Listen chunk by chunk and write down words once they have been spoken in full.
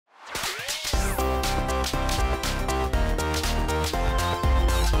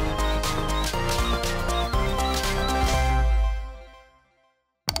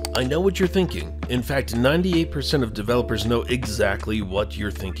I know what you're thinking. In fact, 98% of developers know exactly what you're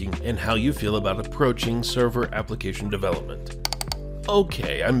thinking and how you feel about approaching server application development.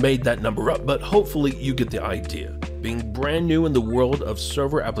 Okay, I made that number up, but hopefully you get the idea. Being brand new in the world of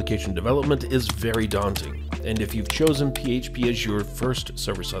server application development is very daunting. And if you've chosen PHP as your first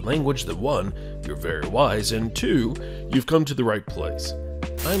server-side language, then 1, you're very wise, and 2, you've come to the right place.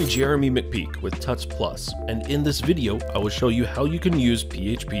 I'm Jeremy McPeak with Tuts Plus, and in this video, I will show you how you can use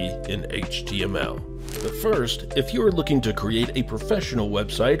PHP in HTML. But first, if you are looking to create a professional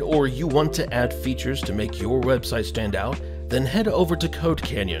website or you want to add features to make your website stand out, then head over to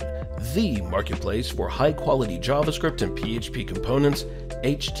CodeCanyon, the marketplace for high-quality JavaScript and PHP components,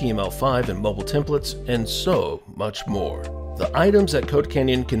 HTML5 and mobile templates, and so much more. The items at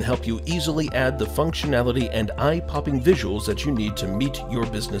CodeCanyon can help you easily add the functionality and eye-popping visuals that you need to meet your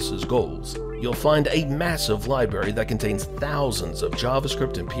business's goals. You'll find a massive library that contains thousands of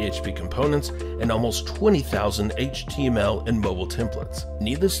JavaScript and PHP components and almost 20,000 HTML and mobile templates.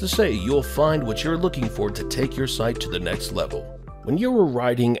 Needless to say, you'll find what you're looking for to take your site to the next level. When you're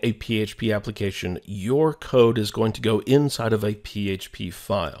writing a PHP application, your code is going to go inside of a PHP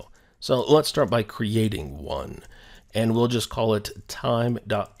file. So let's start by creating one, and we'll just call it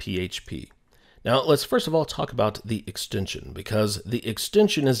time.php. Now let's first of all talk about the extension, because the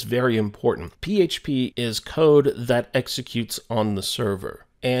extension is very important. PHP is code that executes on the server,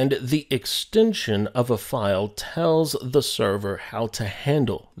 and the extension of a file tells the server how to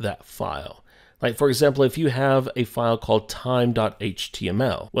handle that file. Like, for example, if you have a file called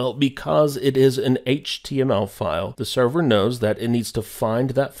time.html, well, because it is an HTML file, the server knows that it needs to find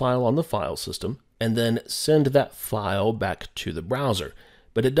that file on the file system and then send that file back to the browser.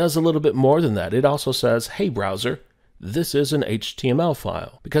 But it does a little bit more than that. It also says, hey, browser, this is an HTML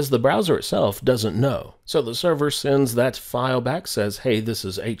file, because the browser itself doesn't know. So the server sends that file back, says, hey, this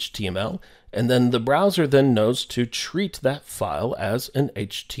is HTML, and then the browser then knows to treat that file as an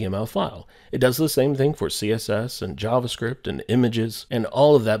HTML file. It does the same thing for CSS and JavaScript and images and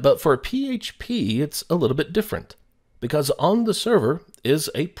all of that, but for PHP, it's a little bit different, because on the server is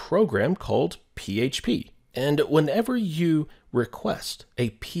a program called PHP. And whenever you request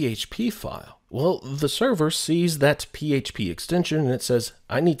a PHP file, well, the server sees that PHP extension and it says,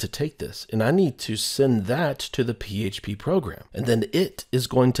 I need to take this and I need to send that to the PHP program. And then it is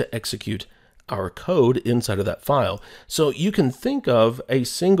going to execute our code inside of that file. So you can think of a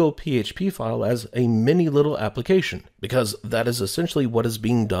single PHP file as a mini little application, because that is essentially what is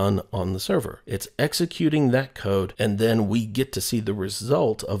being done on the server. It's executing that code, and then we get to see the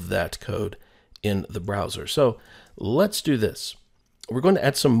result of that code in the browser. So let's do this. We're going to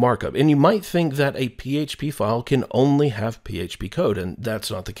add some markup, and you might think that a PHP file can only have PHP code, and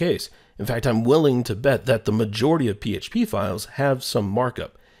that's not the case. In fact, I'm willing to bet that the majority of PHP files have some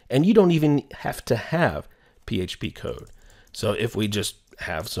markup, and you don't even have to have PHP code. So if we just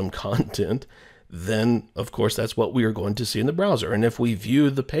have some content, then of course that's what we are going to see in the browser. And if we view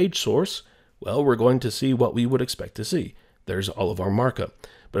the page source, well, we're going to see what we would expect to see. There's all of our markup.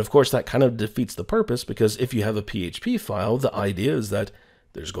 But of course, that kind of defeats the purpose, because if you have a PHP file, the idea is that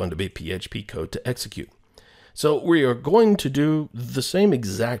there's going to be PHP code to execute. So we are going to do the same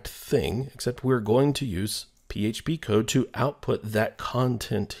exact thing, except we're going to use PHP code to output that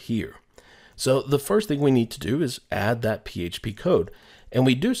content here. So the first thing we need to do is add that PHP code, and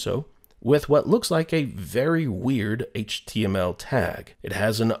we do so with what looks like a very weird HTML tag. It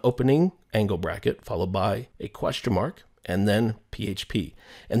has an opening angle bracket followed by a question mark, and then PHP.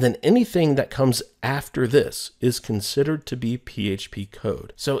 And then anything that comes after this is considered to be PHP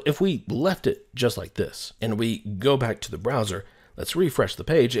code. So if we left it just like this, and we go back to the browser, let's refresh the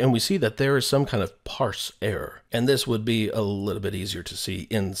page, and we see that there is some kind of parse error. And this would be a little bit easier to see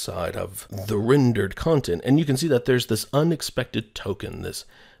inside of the rendered content. And you can see that there's this unexpected token, this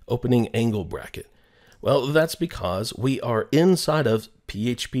opening angle bracket. Well, that's because we are inside of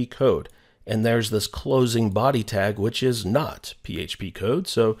PHP code. And there's this closing body tag, which is not PHP code.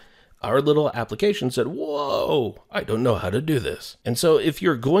 So our little application said, whoa, I don't know how to do this. And so if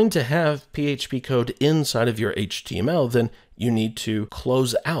you're going to have PHP code inside of your HTML, then you need to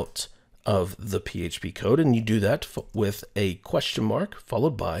close out of the PHP code. And you do that with a question mark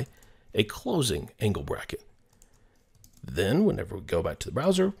followed by a closing angle bracket. Then whenever we go back to the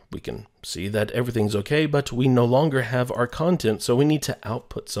browser, we can see that everything's okay, but we no longer have our content. So we need to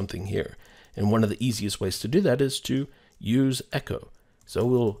output something here. And one of the easiest ways to do that is to use echo. So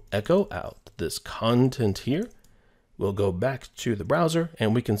we'll echo out this content here. We'll go back to the browser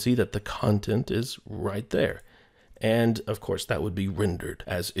and we can see that the content is right there. and of course that would be rendered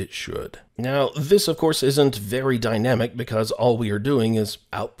as it should. Now this of course isn't very dynamic because all we are doing is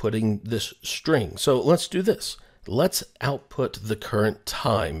outputting this string. So let's do this. Let's output the current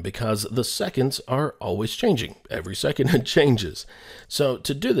time because the seconds are always changing. Every second it changes. So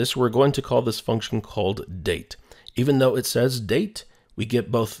to do this, we're going to call this function called date. Even though it says date, we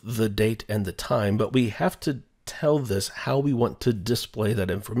get both the date and the time, but we have to tell this how we want to display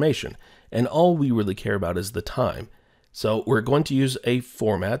that information. And all we really care about is the time. So we're going to use a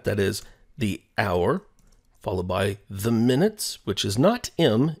format that is the hour, followed by the minutes, which is not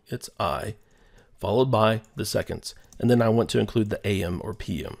M, it's I, followed by the seconds. And then I want to include the AM or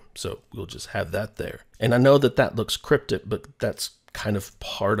PM. So we'll just have that there. And I know that that looks cryptic, but that's kind of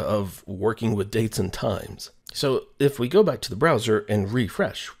part of working with dates and times. So if we go back to the browser and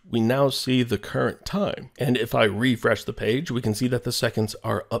refresh, we now see the current time. And if I refresh the page, we can see that the seconds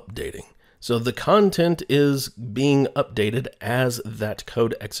are updating. So the content is being updated as that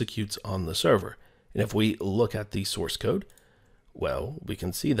code executes on the server. And if we look at the source code, well, we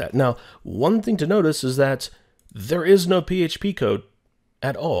can see that. Now, one thing to notice is that there is no PHP code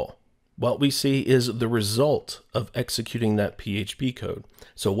at all. What we see is the result of executing that PHP code.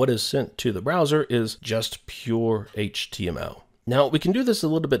 So what is sent to the browser is just pure HTML. Now, we can do this a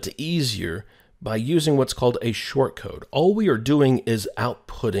little bit easier by using what's called a shortcode. All we are doing is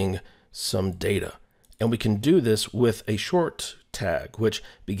outputting some data. And we can do this with a short tag, which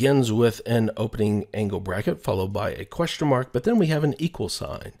begins with an opening angle bracket followed by a question mark, but then we have an equal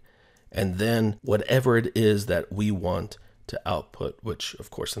sign. And then whatever it is that we want to output, which of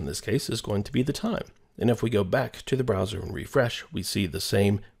course in this case is going to be the time. And if we go back to the browser and refresh, we see the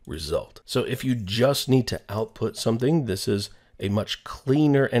same result. So if you just need to output something, this is a much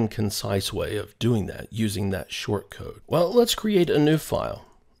cleaner and concise way of doing that using that shortcode. Well, let's create a new file.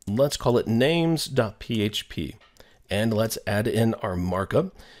 Let's call it names.php and let's add in our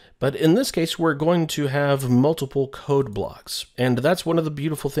markup. But in this case, we're going to have multiple code blocks. And that's one of the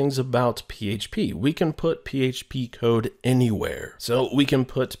beautiful things about PHP. We can put PHP code anywhere. So we can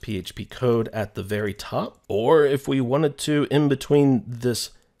put PHP code at the very top, or if we wanted to, in between this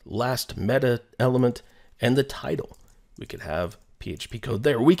last meta element and the title, we could have PHP code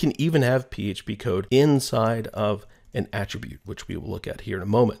there. We can even have PHP code inside of an attribute, which we will look at here in a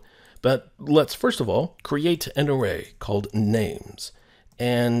moment. But let's first of all create an array called names.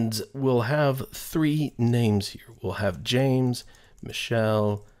 And we'll have 3 names here. We'll have James,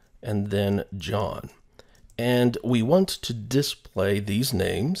 Michelle, and then John. And we want to display these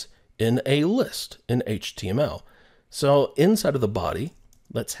names in a list in HTML. So inside of the body,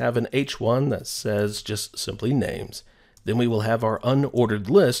 let's have an H1 that says just simply names. Then we will have our unordered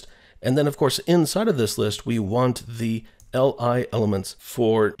list. And then of course, inside of this list, we want the LI elements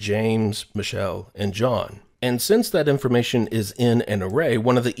for James, Michelle, and John. And since that information is in an array,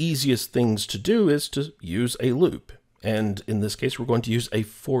 one of the easiest things to do is to use a loop. And in this case, we're going to use a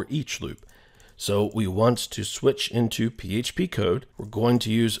for each loop. So we want to switch into PHP code. We're going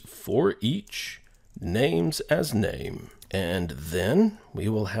to use for each names as name. And then we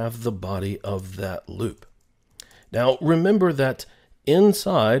will have the body of that loop. Now, remember that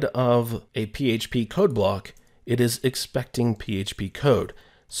inside of a PHP code block, it is expecting PHP code.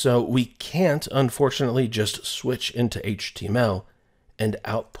 So we can't, unfortunately, just switch into HTML and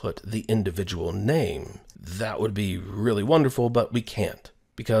output the individual name. That would be really wonderful, but we can't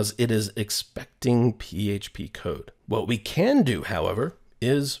because it is expecting PHP code. What we can do, however,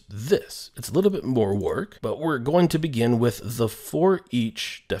 is this. It's a little bit more work, but we're going to begin with the for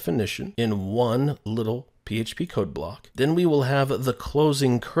each definition in one little PHP code block. Then we will have the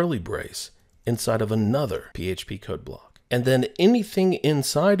closing curly brace inside of another PHP code block. And then anything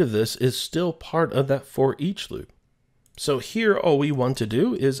inside of this is still part of that for each loop. So here, all we want to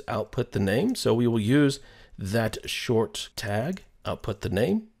do is output the name. So we will use that short tag, output the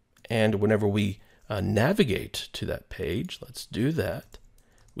name. And whenever we navigate to that page, let's do that,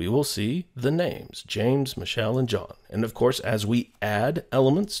 we will see the names, James, Michelle, and John. And of course, as we add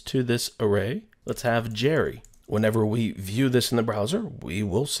elements to this array, let's have Jerry. Whenever we view this in the browser, we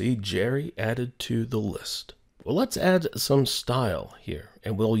will see Jerry added to the list. Well, let's add some style here,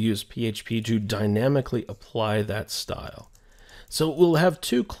 and we'll use PHP to dynamically apply that style. So we'll have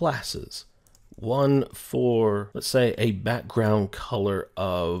 2 classes, one for, let's say, a background color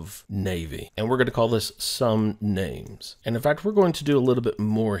of navy, and we're going to call this some names. And in fact, we're going to do a little bit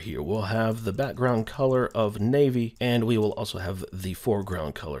more here. We'll have the background color of navy, and we will also have the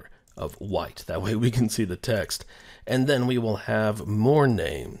foreground color of white. That way we can see the text. And then we will have more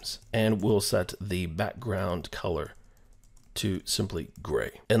names, and we'll set the background color to simply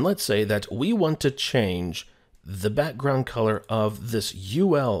gray. And let's say that we want to change the background color of this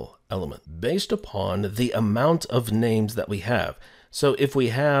UL element based upon the amount of names that we have. So if we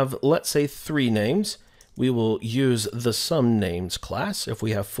have, let's say, 3 names, we will use the Some Names class. If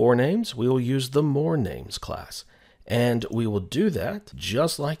we have 4 names, we will use the More Names class. And we will do that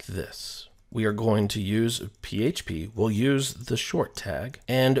just like this. We are going to use PHP, we'll use the short tag,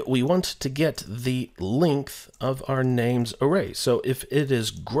 and we want to get the length of our names array. So if it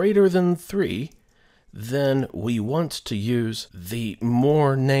is greater than 3, then we want to use the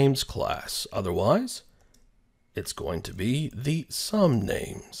More Names class. Otherwise, it's going to be the Some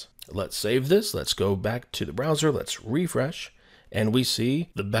Names. Let's save this. Let's go back to the browser. Let's refresh. And we see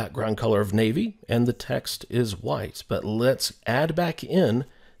the background color of navy and the text is white. But let's add back in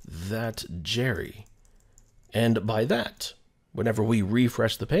that Jerry. And by that, whenever we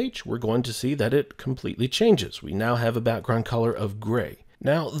refresh the page, we're going to see that it completely changes. We now have a background color of gray.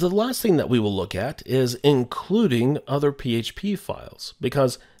 Now, the last thing that we will look at is including other PHP files,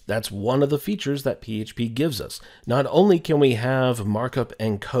 because that's one of the features that PHP gives us. Not only can we have markup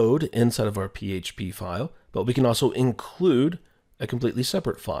and code inside of our PHP file, but we can also include a completely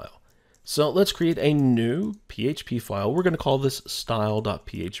separate file. So let's create a new PHP file. We're going to call this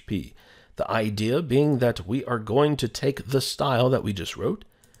style.php. The idea being that we are going to take the style that we just wrote,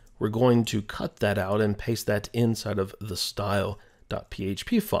 we're going to cut that out and paste that inside of the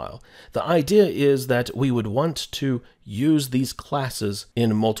style.php file. The idea is that we would want to use these classes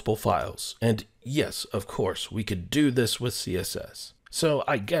in multiple files. And yes, of course, we could do this with CSS. So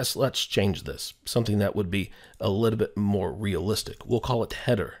I guess let's change this, something that would be a little bit more realistic. We'll call it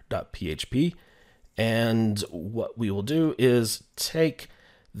header.php. And what we will do is take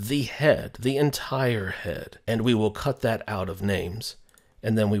the head, the entire head, and we will cut that out of names.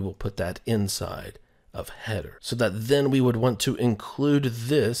 And then we will put that inside of header, so that then we would want to include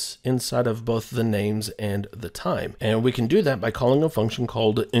this inside of both the names and the time. And we can do that by calling a function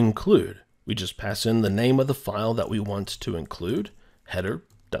called include. We just pass in the name of the file that we want to include,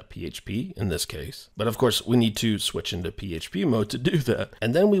 header.php in this case. But of course, we need to switch into PHP mode to do that.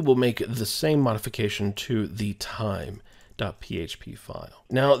 And then we will make the same modification to the time.php file.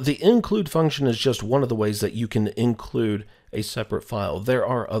 Now, the include function is just one of the ways that you can include a separate file. There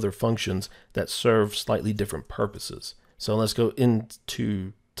are other functions that serve slightly different purposes. So let's go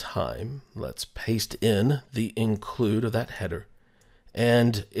into time. Let's paste in the include of that header.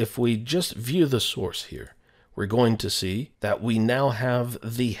 And if we just view the source here, we're going to see that we now have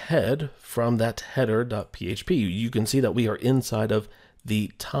the head from that header.php. You can see that we are inside of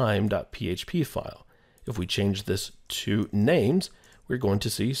the time.php file. If we change this to names, we're going to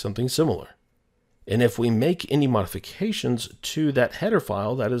see something similar. And if we make any modifications to that header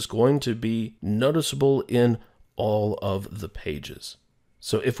file, that is going to be noticeable in all of the pages.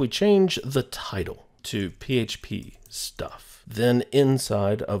 So if we change the title to PHP stuff, then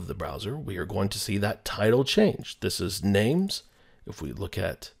inside of the browser, we are going to see that title change. This is names. If we look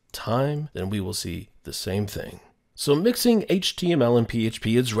at time, then we will see the same thing. So mixing HTML and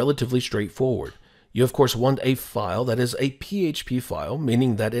PHP is relatively straightforward. You, of course, want a file that is a PHP file,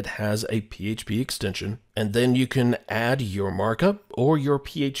 meaning that it has a PHP extension, and then you can add your markup or your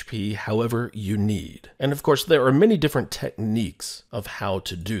PHP however you need. And of course, there are many different techniques of how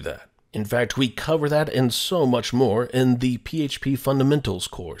to do that. In fact, we cover that and so much more in the PHP Fundamentals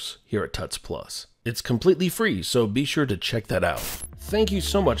course here at Tuts Plus. It's completely free, so be sure to check that out. Thank you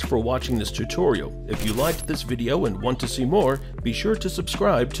so much for watching this tutorial. If you liked this video and want to see more, be sure to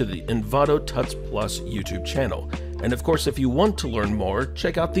subscribe to the Envato Tuts Plus YouTube channel. And of course, if you want to learn more,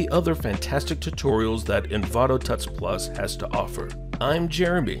 check out the other fantastic tutorials that Envato Tuts Plus has to offer. I'm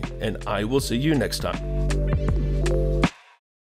Jeremy, and I will see you next time.